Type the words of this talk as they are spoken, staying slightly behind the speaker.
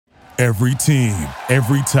Every team,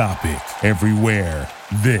 every topic, everywhere.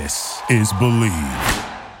 This is Believe.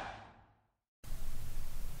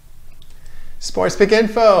 Sports Pick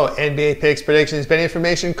Info, NBA picks, predictions, betting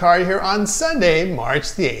information card here on Sunday,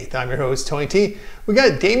 March the 8th. I'm your host, Tony T. We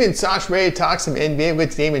got Damon Sosh ready to talk some NBA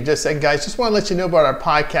with Damon in just a second, guys. Just want to let you know about our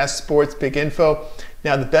podcast, Sports Pick Info.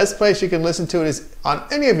 Now, the best place you can listen to it is on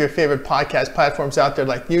any of your favorite podcast platforms out there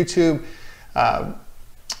like YouTube,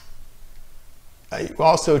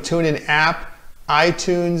 also TuneIn app,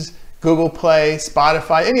 iTunes, Google Play,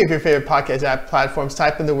 Spotify, any of your favorite podcast app platforms.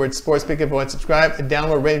 Type in the word Sports Pick Info and subscribe and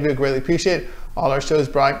download, rate, review. Greatly appreciate it. All our shows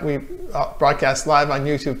we broadcast live on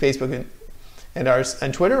YouTube, Facebook,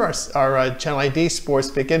 and Twitter. Our channel ID,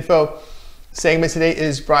 Sports Pick Info. Segment today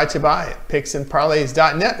is brought to you by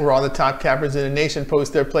PicksandParlays.net, where all the top cappers in the nation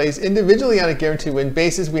post their plays individually on a guaranteed win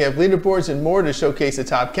basis. We have leaderboards and more to showcase the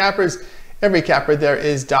top cappers. Every capper there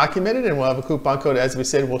is documented, and we'll have a coupon code, as we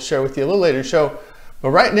said, we'll share with you a little later in the show. But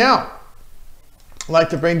right now, I'd like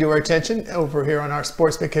to bring to our attention over here on our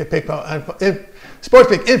Sports Pick Info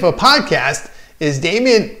podcast is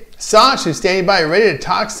Damon Sosh, who's standing by ready to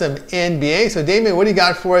talk some NBA. So, Damon, what do you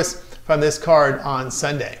got for us from this card on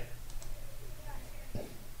Sunday?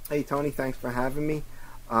 Hey, Tony, thanks for having me.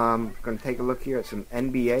 I'm going to take a look here at some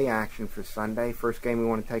NBA action for Sunday. First game we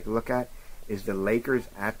want to take a look at is the Lakers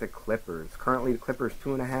at the Clippers. Currently, the Clippers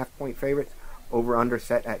 2.5-point favorites. Over under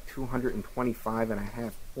set at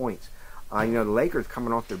 225.5 points. The Lakers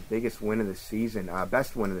coming off their biggest win of the season,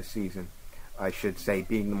 best win of the season, I should say,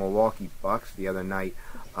 being the Milwaukee Bucks the other night.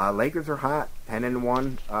 Lakers are hot,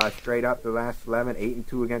 10-1 straight up the last 11,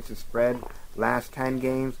 8-2 against the spread, last 10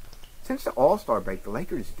 games. Since the All-Star break, the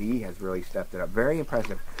Lakers D has really stepped it up. Very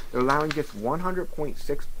impressive. They're allowing just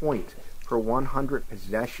 100.6 points per 100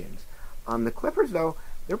 possessions. The Clippers, though,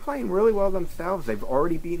 they're playing really well themselves. They've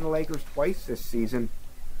already beaten the Lakers twice this season,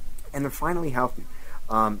 and they're finally healthy.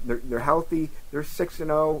 They're healthy. They're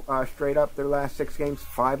 6-0 straight up their last 6 games,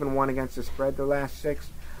 5-1 against the spread their last 6.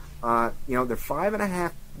 They're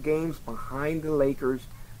 5.5 games behind the Lakers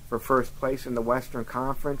for first place in the Western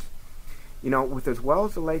Conference. With as well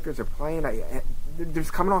as the Lakers are playing, they're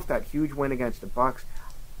just coming off that huge win against the Bucks.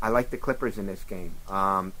 I like the Clippers in this game.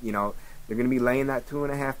 They're going to be laying that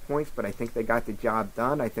 2.5 points, but I think they got the job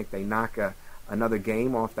done. I think they knock another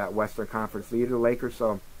game off that Western Conference leader, the Lakers.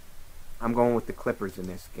 So I'm going with the Clippers in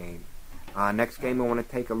this game. Next game I want to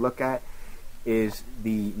take a look at is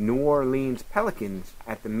the New Orleans Pelicans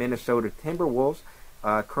at the Minnesota Timberwolves.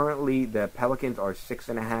 Currently, the Pelicans are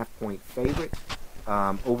 6.5-point favorites.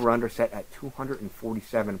 Over-under set at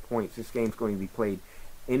 247 points. This game's going to be played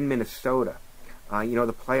in Minnesota.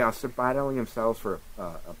 The playoffs are battling themselves for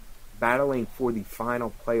battling for the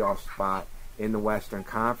final playoff spot in the Western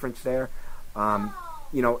Conference there.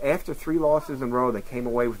 After 3 losses in a row, they came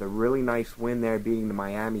away with a really nice win there, beating the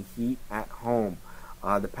Miami Heat at home.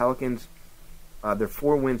 The Pelicans, they're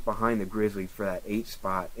 4 wins behind the Grizzlies for that 8th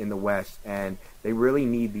spot in the West, and they really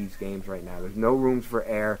need these games right now. There's no rooms for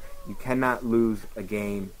error. You cannot lose a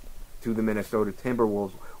game to the Minnesota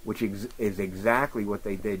Timberwolves, which is exactly what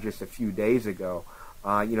they did just a few days ago.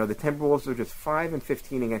 The Timberwolves are just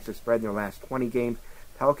 5-15 against the spread in their last 20 games.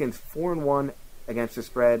 Pelicans 4-1 against the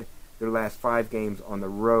spread their last 5 games on the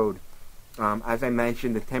road. As I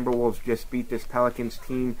mentioned, the Timberwolves just beat this Pelicans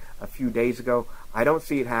team a few days ago. I don't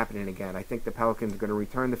see it happening again. I think the Pelicans are going to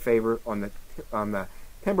return the favor on the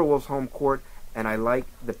Timberwolves home court, and I like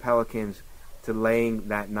the Pelicans to laying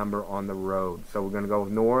that number on the road. So we're going to go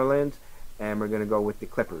with New Orleans, and we're going to go with the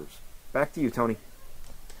Clippers. Back to you, Tony.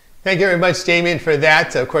 Thank you very much, Damon, for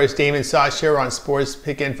that. Of course, Damon Sosh here on Sports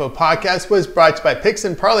Pick Info Podcast was brought to you by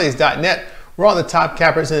PicksandParlays.net, where all the top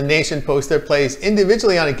cappers in the nation post their plays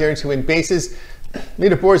individually on a guaranteed win basis.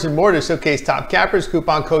 Leaderboards and more to showcase top cappers.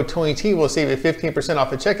 Coupon code TonyT will save you 15%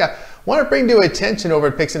 off at checkout. Want to bring to attention over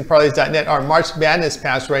at PicksandParlays.net our March Madness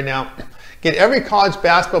Pass right now. Get every college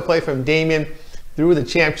basketball play from Damon through the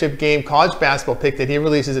championship game college basketball pick that he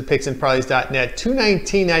releases at PicksandParlays.net.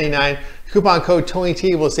 $219.99. Coupon code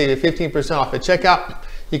TonyT will save you 15% off at checkout.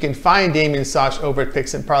 You can find Damon Sosh over at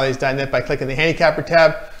PicksandParlays.net by clicking the handicapper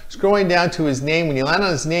tab, scrolling down to his name. When you land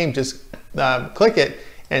on his name, just click it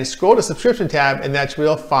and scroll to subscription tab, and that's where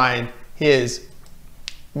you'll find his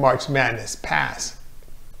March Madness Pass.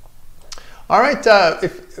 All right,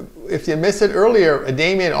 if you missed it earlier,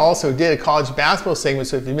 Damien also did a college basketball segment,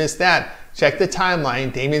 so if you missed that, check the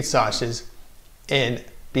timeline, Damien Sosh's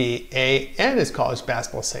NBA and his college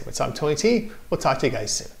basketball segment. So I'm Tony T. We'll talk to you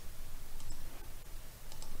guys soon.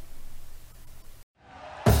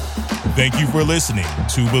 Thank you for listening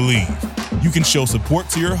to Believe. You can show support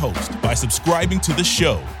to your host by subscribing to the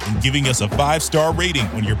show and giving us a 5-star rating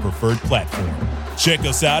on your preferred platform. Check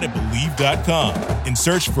us out at Believe.com and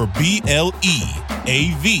search for BLEAV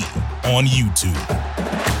on YouTube.